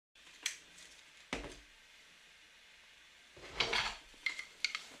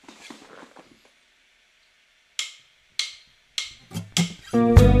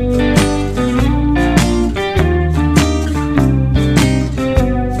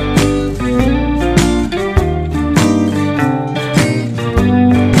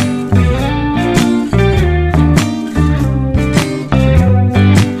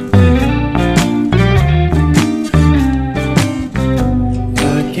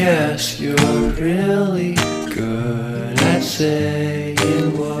guess you're really good at saying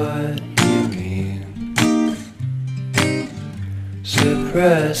what you mean.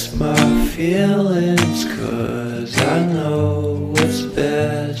 Suppress my feelings, 'cause I know what's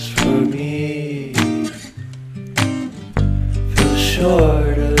best for me. Feel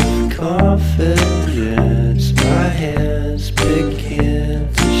short of confidence, my hands begin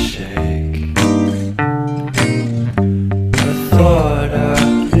to shake. I thought I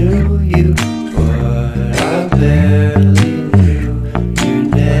knew you, but I barely knew your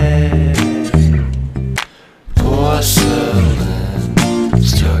name. Porcelain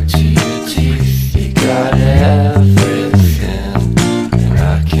stuck to your teeth, you got everything, and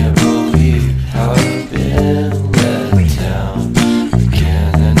I can't believe how I've been let down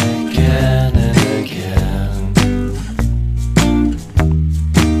again and again and again.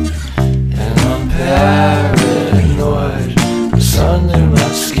 And I'm paranoid, what's under my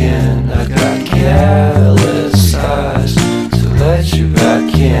skin? I got